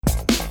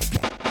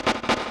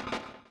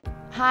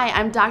Hi,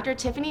 I'm Dr.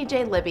 Tiffany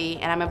J. Libby,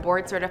 and I'm a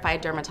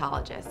board-certified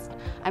dermatologist.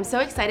 I'm so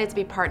excited to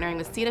be partnering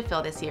with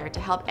Cetaphil this year to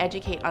help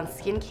educate on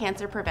skin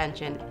cancer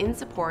prevention in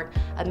support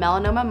of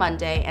Melanoma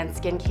Monday and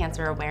Skin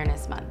Cancer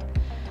Awareness Month.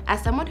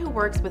 As someone who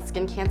works with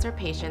skin cancer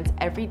patients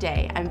every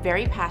day, I'm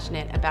very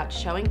passionate about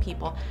showing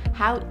people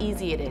how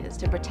easy it is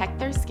to protect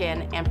their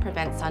skin and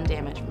prevent sun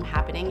damage from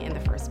happening in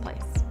the first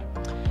place.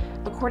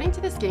 According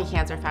to the Skin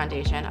Cancer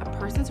Foundation, a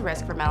person's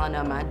risk for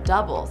melanoma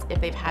doubles if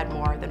they've had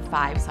more than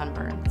 5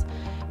 sunburns.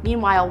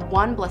 Meanwhile,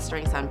 one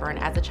blistering sunburn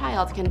as a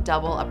child can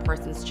double a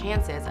person's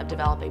chances of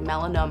developing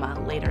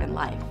melanoma later in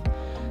life.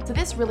 So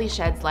this really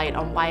sheds light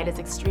on why it is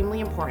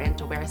extremely important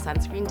to wear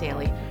sunscreen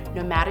daily,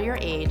 no matter your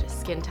age,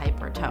 skin type,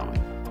 or tone.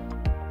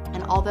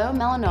 And although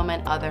melanoma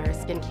and other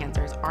skin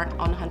cancers aren't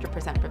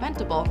 100%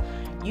 preventable,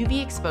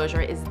 UV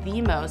exposure is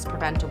the most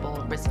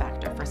preventable risk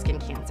factor for skin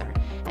cancer,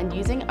 and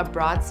using a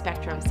broad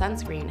spectrum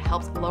sunscreen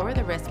helps lower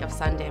the risk of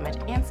sun damage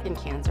and skin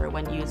cancer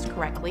when used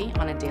correctly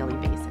on a daily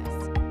basis.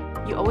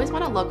 You always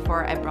want to look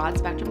for a broad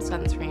spectrum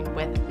sunscreen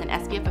with an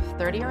SPF of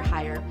 30 or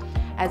higher,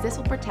 as this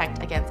will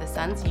protect against the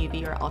sun's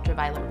UV or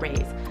ultraviolet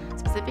rays,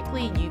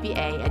 specifically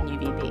UVA and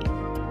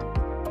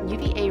UVB.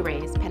 UVA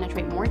rays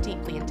penetrate more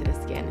deeply into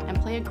the skin and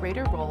play a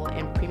greater role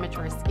in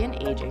premature skin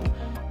aging,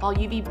 while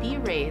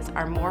UVB rays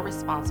are more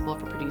responsible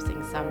for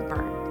producing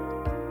sunburn.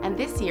 And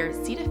this year,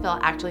 Cetaphil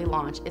actually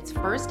launched its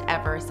first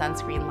ever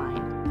sunscreen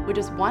line, which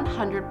is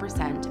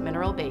 100%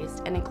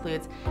 mineral-based and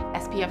includes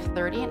SPF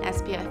 30 and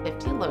SPF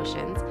 50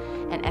 lotions,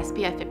 an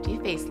SPF 50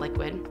 face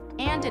liquid,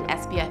 and an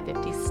SPF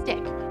 50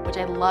 stick, which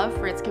I love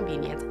for its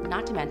convenience,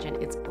 not to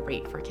mention it's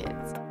great for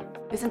kids.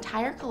 This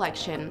entire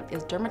collection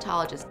is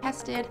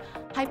dermatologist-tested,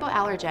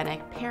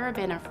 hypoallergenic,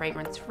 paraben and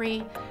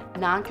fragrance-free,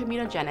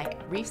 non-comedogenic,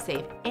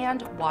 reef-safe,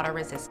 and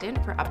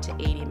water-resistant for up to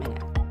 80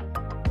 minutes.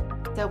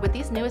 So with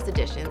these newest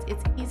additions,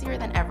 it's easier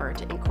than ever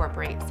to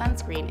incorporate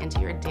sunscreen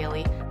into your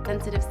daily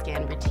sensitive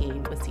skin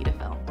routine with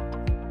Cetaphil.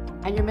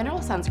 And your mineral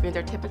sunscreens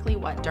are typically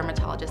what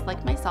dermatologists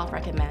like myself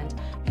recommend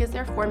because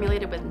they're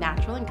formulated with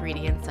natural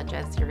ingredients such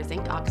as your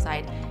zinc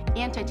oxide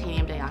and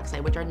titanium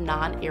dioxide, which are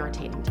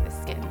non-irritating to the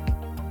skin.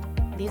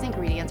 These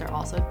ingredients are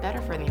also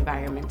better for the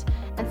environment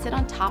and sit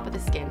on top of the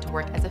skin to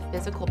work as a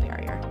physical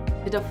barrier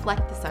to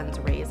deflect the sun's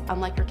rays,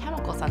 unlike your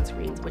chemical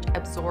sunscreens, which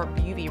absorb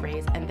UV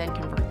rays and then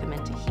convert them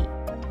into heat.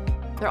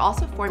 They're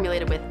also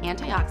formulated with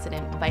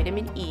antioxidant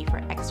vitamin E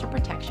for extra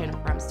protection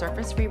from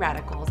surface free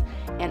radicals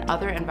and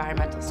other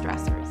environmental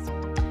stressors.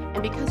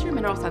 And because your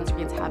mineral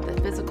sunscreens have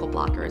the physical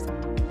blockers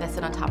that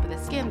sit on top of the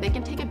skin, they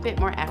can take a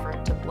bit more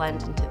effort to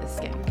blend into the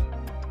skin.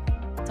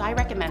 So I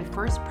recommend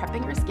first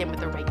prepping your skin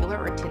with a regular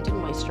or tinted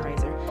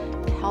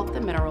moisturizer to help the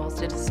minerals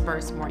to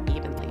disperse more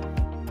evenly.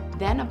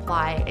 Then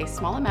apply a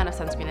small amount of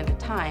sunscreen at a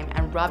time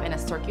and rub in a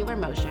circular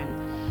motion.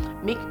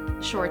 Make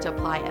sure to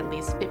apply at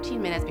least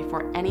 15 minutes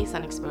before any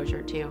sun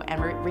exposure too,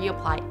 and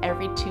reapply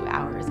every 2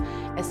 hours,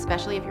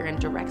 especially if you're in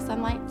direct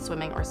sunlight,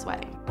 swimming, or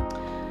sweating.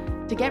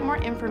 To get more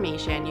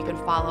information, you can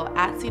follow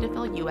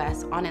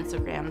 @CetaphilUS on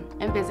Instagram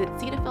and visit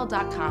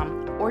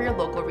Cetaphil.com or your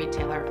local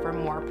retailer for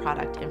more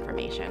product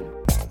information.